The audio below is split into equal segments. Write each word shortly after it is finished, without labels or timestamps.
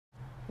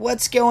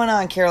What's going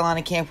on,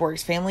 Carolina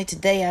Campworks family?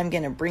 Today I'm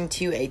going to bring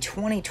to you a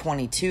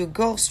 2022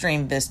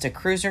 Gulfstream Vista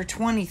Cruiser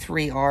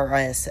 23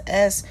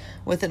 RSS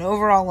with an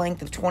overall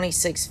length of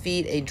 26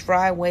 feet, a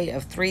dry weight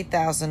of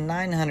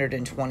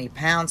 3,920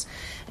 pounds.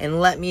 And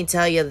let me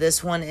tell you,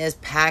 this one is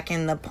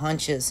packing the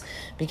punches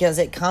because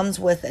it comes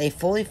with a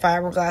fully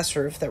fiberglass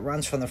roof that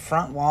runs from the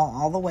front wall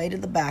all the way to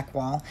the back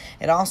wall.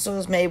 It also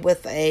is made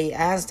with a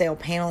Azdel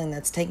paneling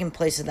that's taking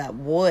place of that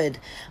wood,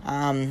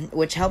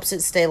 which helps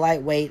it stay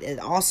lightweight. It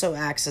also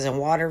acts as a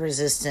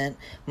water-resistant,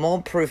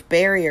 mold-proof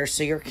barrier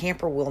so your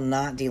camper will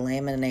not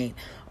delaminate.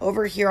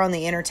 Over here on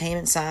the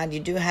entertainment side, you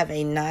do have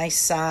a nice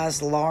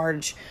size,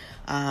 large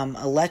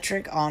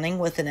electric awning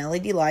with an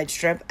LED light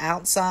strip,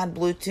 outside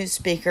Bluetooth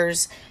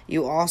speakers.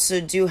 You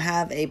also do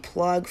have a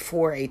plug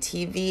for a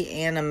TV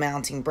and a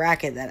mounting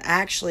bracket that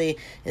actually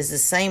is the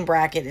same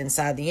bracket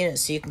inside the unit,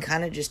 so you can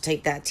kind of just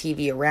take that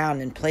TV around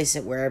and place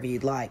it wherever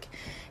you'd like.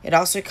 It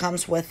also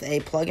comes with a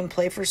plug and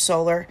play for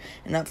solar,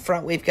 and up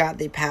front we've got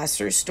the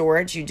pass-through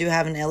storage. You do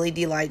have an LED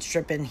light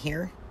strip in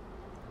here.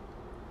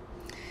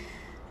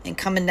 And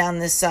coming down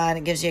this side,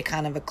 it gives you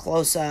kind of a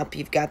close-up.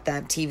 You've got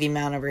that TV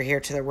mount over here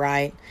to the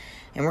right.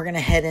 And we're going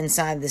to head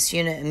inside this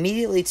unit.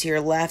 Immediately to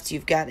your left,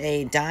 you've got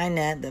a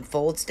dinette that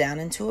folds down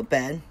into a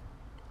bed.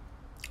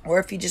 Or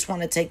if you just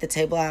want to take the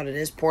table out, it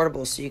is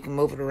portable so you can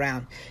move it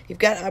around. You've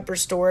got upper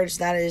storage.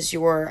 That is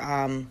your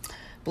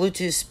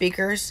Bluetooth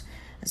speakers,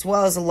 as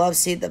well as a love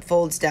seat that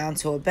folds down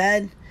to a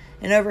bed.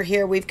 And over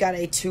here, we've got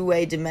a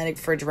two-way Dometic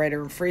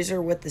refrigerator and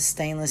freezer with the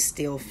stainless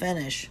steel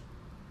finish.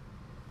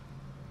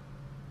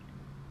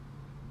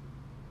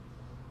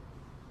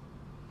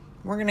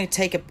 We're going to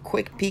take a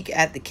quick peek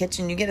at the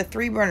kitchen. You get a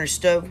 3-burner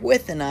stove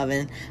with an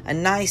oven, a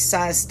nice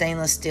size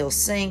stainless steel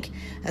sink,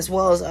 as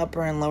well as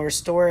upper and lower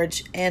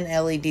storage and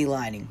LED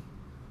lighting.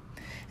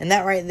 And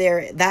that right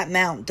there, that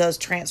mount does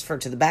transfer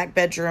to the back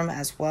bedroom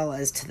as well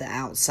as to the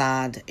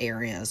outside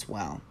area as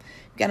well.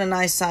 You've got a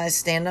nice size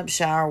stand-up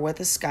shower with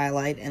a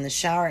skylight, and the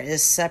shower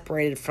is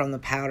separated from the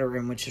powder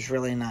room, which is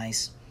really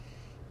nice.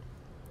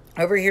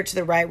 Over here to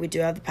the right, we do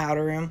have the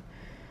powder room.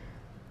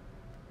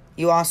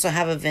 You also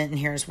have a vent in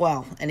here as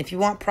well. And if you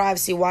want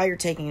privacy while you're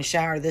taking a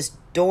shower, this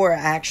door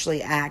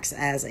actually acts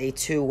as a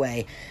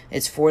two-way.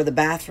 It's for the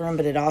bathroom,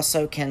 but it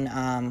also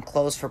can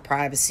close for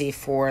privacy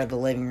for the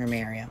living room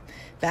area.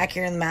 Back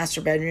here in the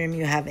master bedroom,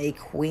 you have a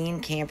queen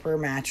camper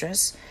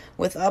mattress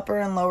with upper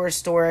and lower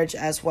storage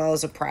as well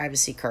as a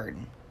privacy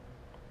curtain.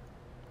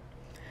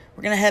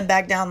 We're going to head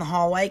back down the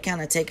hallway,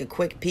 kind of take a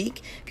quick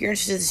peek. If you're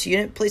interested in this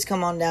unit, please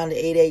come on down to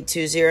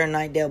 8820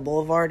 Knightdale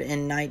Boulevard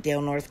in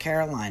Knightdale, North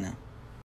Carolina.